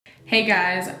Hey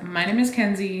guys, my name is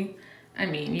Kenzie. I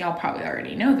mean, y'all probably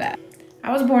already know that.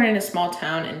 I was born in a small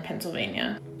town in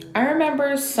Pennsylvania. I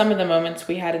remember some of the moments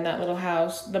we had in that little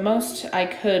house, the most I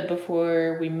could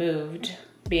before we moved,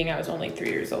 being I was only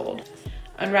 3 years old.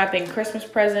 Unwrapping Christmas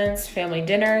presents, family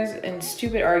dinners, and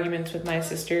stupid arguments with my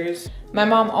sisters. My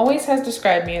mom always has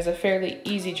described me as a fairly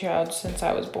easy child since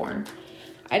I was born.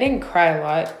 I didn't cry a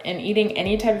lot, and eating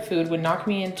any type of food would knock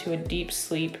me into a deep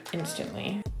sleep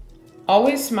instantly.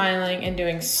 Always smiling and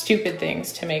doing stupid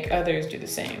things to make others do the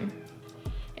same.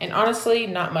 And honestly,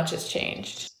 not much has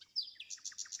changed.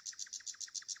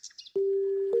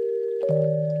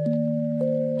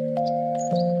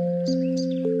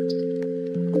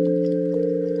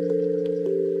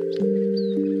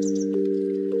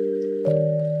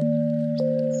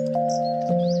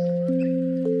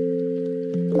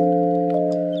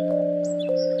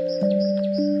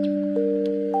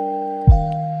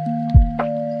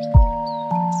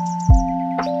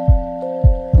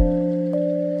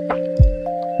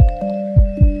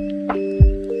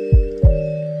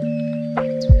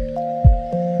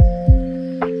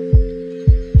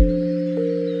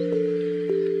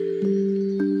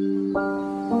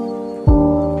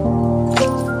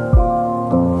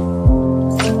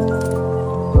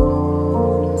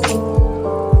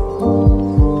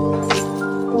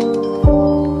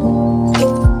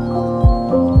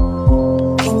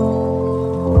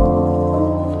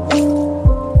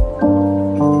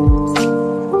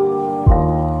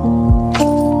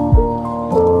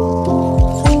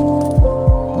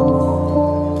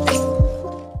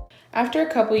 After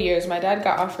a couple years, my dad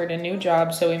got offered a new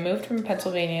job, so we moved from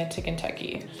Pennsylvania to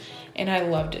Kentucky, and I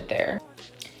loved it there.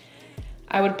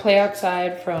 I would play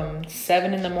outside from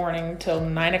 7 in the morning till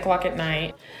 9 o'clock at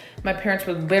night. My parents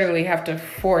would literally have to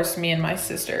force me and my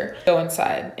sister to go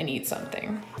inside and eat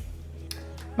something.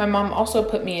 My mom also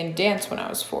put me in dance when I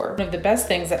was 4, one of the best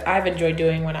things that I've enjoyed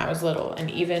doing when I was little, and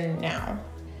even now.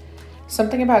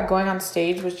 Something about going on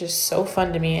stage was just so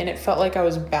fun to me, and it felt like I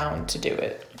was bound to do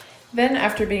it. Then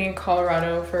after being in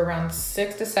Colorado for around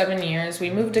 6 to 7 years, we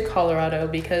moved to Colorado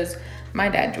because my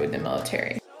dad joined the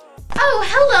military. Oh,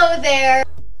 hello there.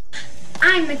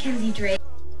 I'm Mackenzie Drake.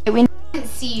 We didn't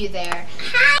see you there.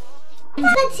 Hi.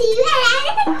 Let's see you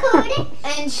had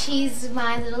and she's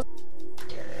my little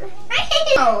sister.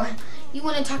 Oh, you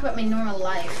want to talk about my normal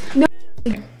life? No.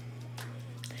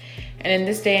 And in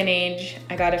this day and age,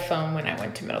 I got a phone when I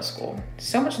went to middle school.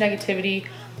 So much negativity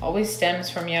always stems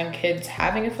from young kids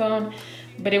having a phone,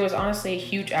 but it was honestly a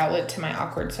huge outlet to my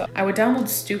awkward self. I would download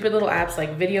stupid little apps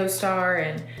like VideoStar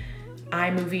and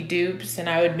imovie dupes, and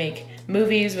I would make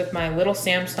movies with my little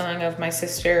Samsung of my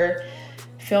sister,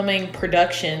 filming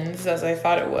productions as I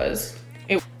thought it was.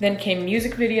 Then came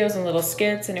music videos and little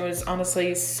skits, and it was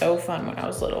honestly so fun when I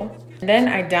was little. And then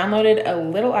I downloaded a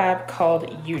little app called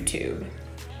YouTube.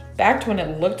 Back to when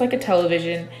it looked like a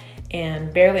television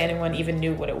and barely anyone even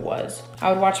knew what it was.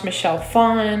 I would watch Michelle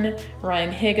Phan,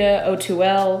 Ryan Higa,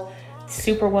 O2L,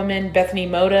 Superwoman, Bethany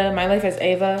Moda, My Life as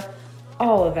Ava,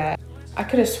 all of that. I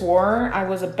could have swore I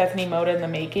was a Bethany Moda in the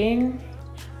making.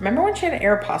 Remember when she had an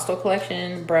Aeropostale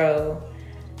collection? Bro,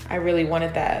 I really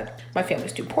wanted that. My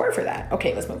family's too poor for that.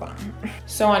 Okay, let's move on.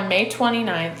 So on May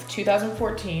 29th,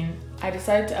 2014, I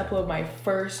decided to upload my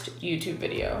first YouTube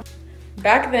video.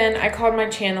 Back then, I called my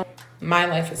channel My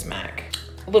Life as Mac.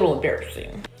 A little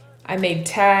embarrassing. I made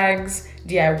tags,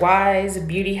 DIYs,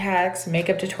 beauty hacks,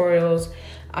 makeup tutorials.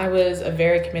 I was a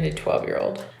very committed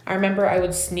 12-year-old. I remember I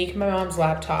would sneak my mom's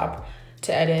laptop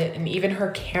to edit and even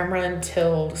her camera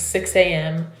until 6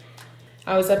 a.m.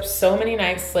 I was up so many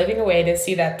nights slaving away to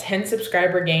see that 10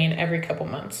 subscriber gain every couple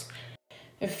months.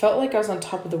 It felt like I was on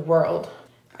top of the world.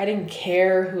 I didn't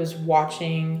care who was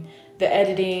watching, the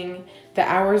editing, the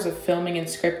hours of filming and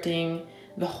scripting.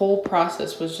 The whole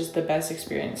process was just the best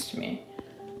experience to me.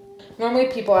 Normally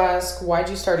people ask, why'd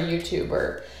you start a YouTube,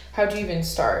 or how'd you even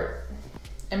start?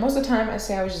 And most of the time I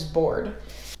say I was just bored.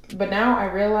 But now I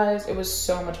realize it was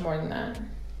so much more than that.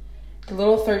 The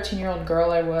little 13-year-old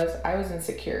girl I was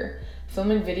insecure.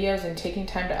 Filming videos and taking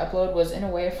time to upload was in a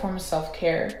way a form of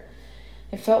self-care.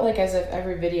 It felt like as if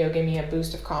every video gave me a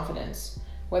boost of confidence,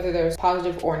 whether there was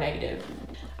positive or negative.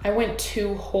 I went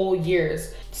 2 whole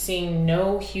years seeing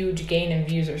no huge gain in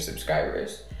views or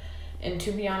subscribers. And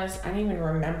to be honest, I didn't even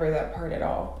remember that part at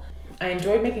all. I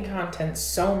enjoyed making content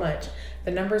so much,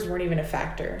 the numbers weren't even a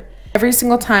factor. Every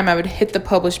single time I would hit the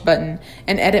publish button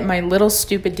and edit my little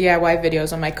stupid DIY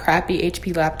videos on my crappy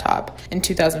HP laptop in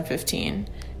 2015.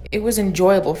 It was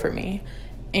enjoyable for me.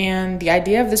 And the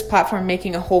idea of this platform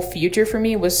making a whole future for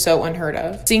me was so unheard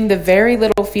of. Seeing the very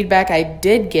little feedback I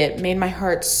did get made my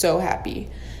heart so happy.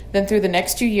 Then through the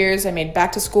next 2 years, I made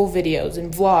back to school videos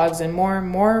and vlogs, and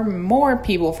more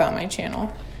people found my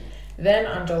channel. Then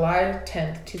on July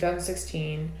 10th,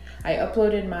 2016, I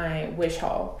uploaded my wish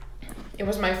haul. It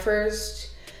was my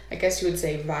first, I guess you would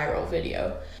say, viral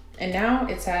video. And now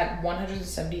it's at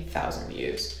 170,000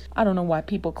 views. I don't know why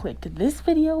people clicked this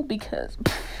video because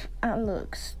I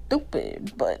look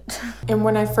stupid, but... And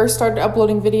when I first started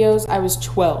uploading videos, I was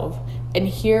 12. And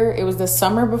here, it was the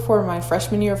summer before my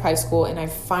freshman year of high school, and I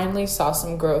finally saw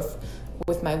some growth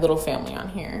with my little family on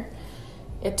here.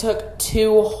 It took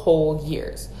 2 whole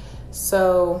years.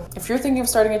 So if you're thinking of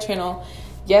starting a channel,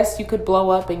 yes, you could blow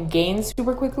up and gain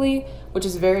super quickly, which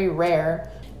is very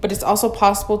rare, but it's also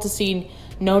possible to see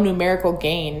no numerical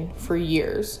gain for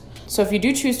years. So if you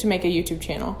do choose to make a YouTube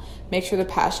channel, make sure the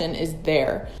passion is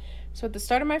there. So at the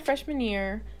start of my freshman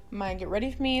year, my Get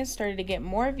Ready For Me started to get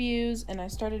more views, and I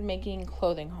started making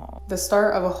clothing hauls. The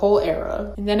start of a whole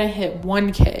era. And then I hit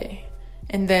 1K,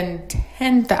 and then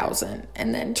 10,000,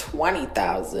 and then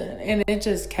 20,000, and it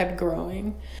just kept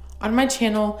growing. On my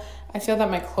channel, I feel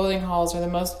that my clothing hauls are the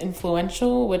most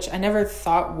influential, which I never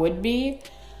thought would be.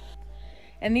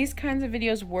 And these kinds of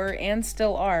videos were and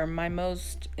still are my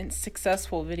most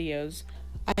successful videos.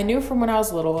 I knew from when I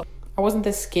was little, I wasn't the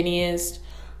skinniest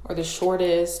or the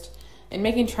shortest, and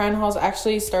making try-on hauls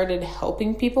actually started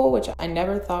helping people, which I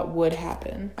never thought would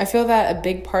happen. I feel that a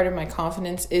big part of my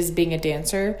confidence is being a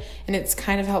dancer, and it's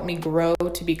kind of helped me grow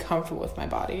to be comfortable with my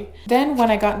body. Then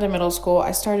when I got into middle school,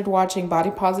 I started watching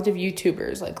body positive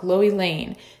YouTubers like Loie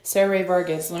Lane, Sarah Ray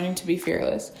Vargas, Learning to Be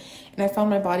Fearless, and I found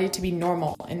my body to be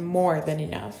normal and more than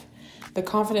enough. The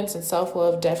confidence and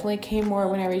self-love definitely came more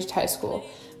when I reached high school,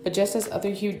 but just as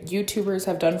other YouTubers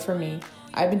have done for me,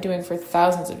 I've been doing for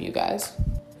thousands of you guys.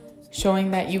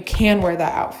 Showing that you can wear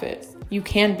that outfit, you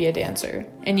can be a dancer,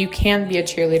 and you can be a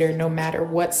cheerleader no matter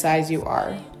what size you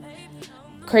are.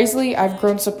 Crazily, I've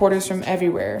grown supporters from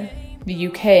everywhere, the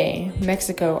UK,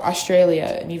 Mexico,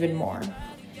 Australia, and even more.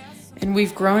 And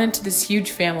we've grown into this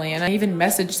huge family, and I even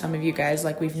messaged some of you guys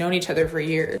like we've known each other for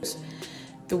years.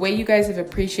 The way you guys have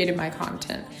appreciated my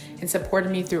content and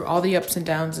supported me through all the ups and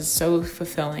downs is so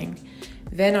fulfilling.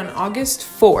 Then on August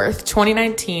 4th,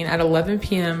 2019 at 11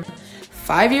 p.m.,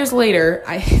 5 years later,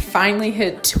 I finally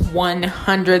hit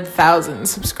 100,000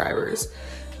 subscribers.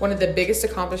 One of the biggest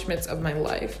accomplishments of my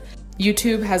life.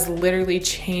 YouTube has literally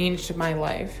changed my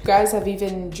life. You guys have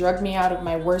even drugged me out of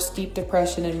my worst deep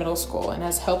depression in middle school and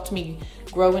has helped me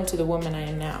grow into the woman I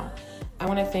am now. I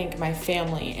want to thank my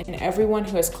family and everyone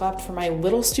who has clapped for my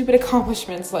little stupid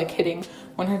accomplishments like hitting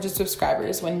 100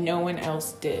 subscribers when no one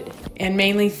else did. And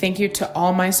mainly thank you to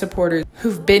all my supporters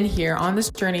who've been here on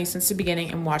this journey since the beginning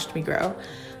and watched me grow.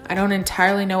 I don't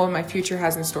entirely know what my future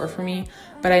has in store for me,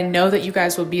 but I know that you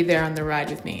guys will be there on the ride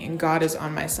with me and God is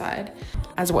on my side,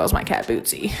 as well as my cat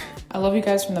Bootsy. I love you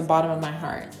guys from the bottom of my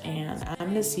heart, and I'm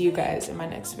gonna see you guys in my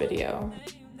next video.